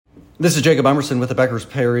This is Jacob Emerson with the Becker's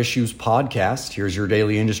Payer Issues podcast. Here's your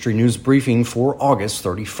daily industry news briefing for August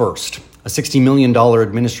 31st. A $60 million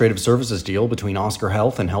administrative services deal between Oscar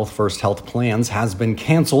Health and Health First Health Plans has been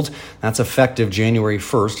canceled. That's effective January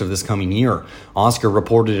 1st of this coming year. Oscar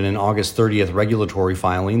reported in an August 30th regulatory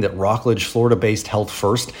filing that Rockledge, Florida-based Health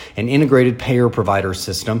First, an integrated payer provider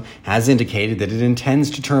system, has indicated that it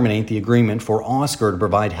intends to terminate the agreement for Oscar to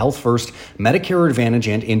provide Health First, Medicare Advantage,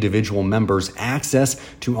 and individual members access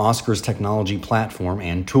to Oscar's technology platform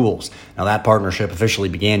and tools. Now, that partnership officially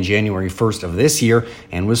began January 1st of this year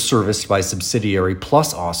and was serviced by subsidiary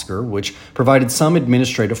Plus Oscar, which provided some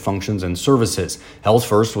administrative functions and services. Health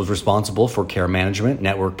First was responsible for care management,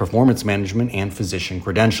 network performance management, and physician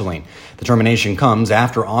credentialing. The termination comes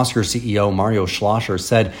after Oscar CEO Mario Schlosser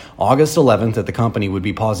said August 11th that the company would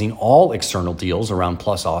be pausing all external deals around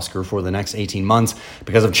Plus Oscar for the next 18 months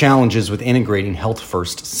because of challenges with integrating Health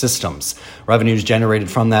First systems. Revenues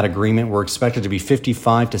generated from that agreement were expected to be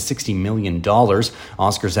 $55 to $60 million.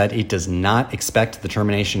 Oscar said it does not expect the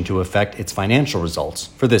termination to affect its financial results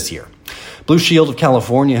for this year. Blue Shield of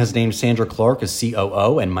California has named Sandra Clark as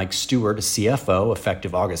COO and Mike Stewart as CFO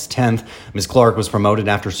effective August 10th. Ms. Clark was promoted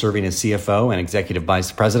after serving as CFO and Executive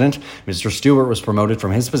Vice President. Mr. Stewart was promoted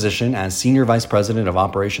from his position as Senior Vice President of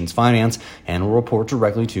Operations Finance and will report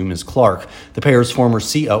directly to Ms. Clark. The pair's former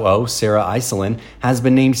COO, Sarah Iselin, has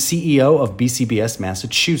been named CEO of BCBS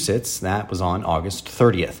Massachusetts. That was on August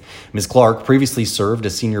 30th. Ms. Clark previously served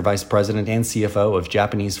as Senior Vice President and CFO of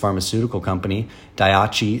Japanese pharmaceutical company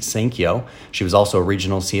Daiichi Sankyo. She was also a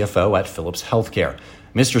regional CFO at Philips Healthcare.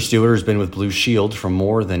 Mr. Stewart has been with Blue Shield for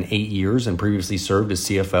more than 8 years and previously served as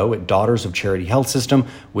CFO at Daughters of Charity Health System,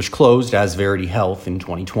 which closed as Verity Health in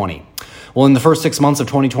 2020. Well, in the first 6 months of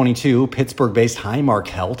 2022, Pittsburgh-based Highmark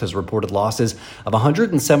Health has reported losses of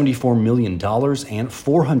 $174 million and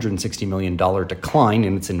 $460 million decline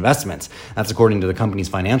in its investments. That's according to the company's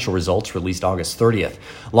financial results released August 30th.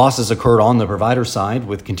 Losses occurred on the provider side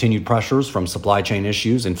with continued pressures from supply chain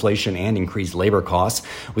issues, inflation, and increased labor costs.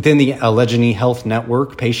 Within the Allegheny Health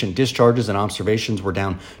Network, patient discharges and observations were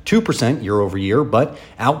down 2% year over year, but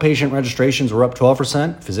outpatient registrations were up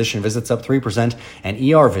 12%, physician visits up 3%, and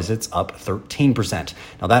ER visits up 13%.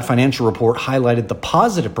 Now, that financial report highlighted the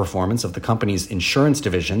positive performance of the company's insurance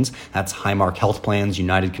divisions. That's Highmark Health Plans,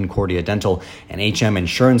 United Concordia Dental, and HM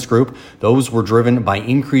Insurance Group. Those were driven by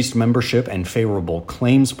increased membership and favorable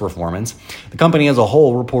claims performance. The company as a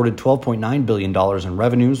whole reported $12.9 billion in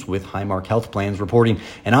revenues, with Highmark Health Plans reporting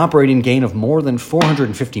an operating gain of more than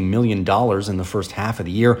 $450 million in the first half of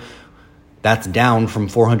the year. That's down from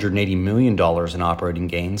 $480 million in operating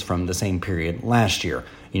gains from the same period last year.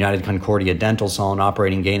 United Concordia Dental saw an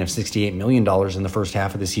operating gain of $68 million in the first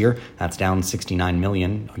half of this year. That's down $69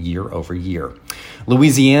 million year over year.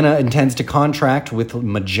 Louisiana intends to contract with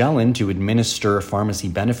Magellan to administer pharmacy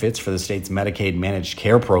benefits for the state's Medicaid managed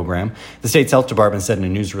care program. The state's health department said in a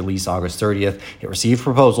news release August 30th, it received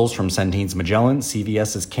proposals from Centene's Magellan,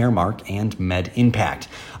 CVS's Caremark, and MedImpact.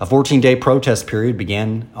 A 14-day protest period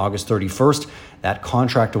began August 31st. That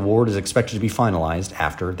contract award is expected to be finalized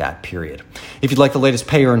after that period. If you'd like the latest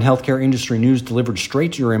payer and healthcare industry news delivered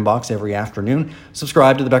straight to your inbox every afternoon,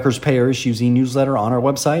 subscribe to the Becker's Payer Issues e-newsletter on our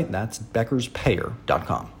website. That's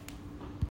beckerspayer.com.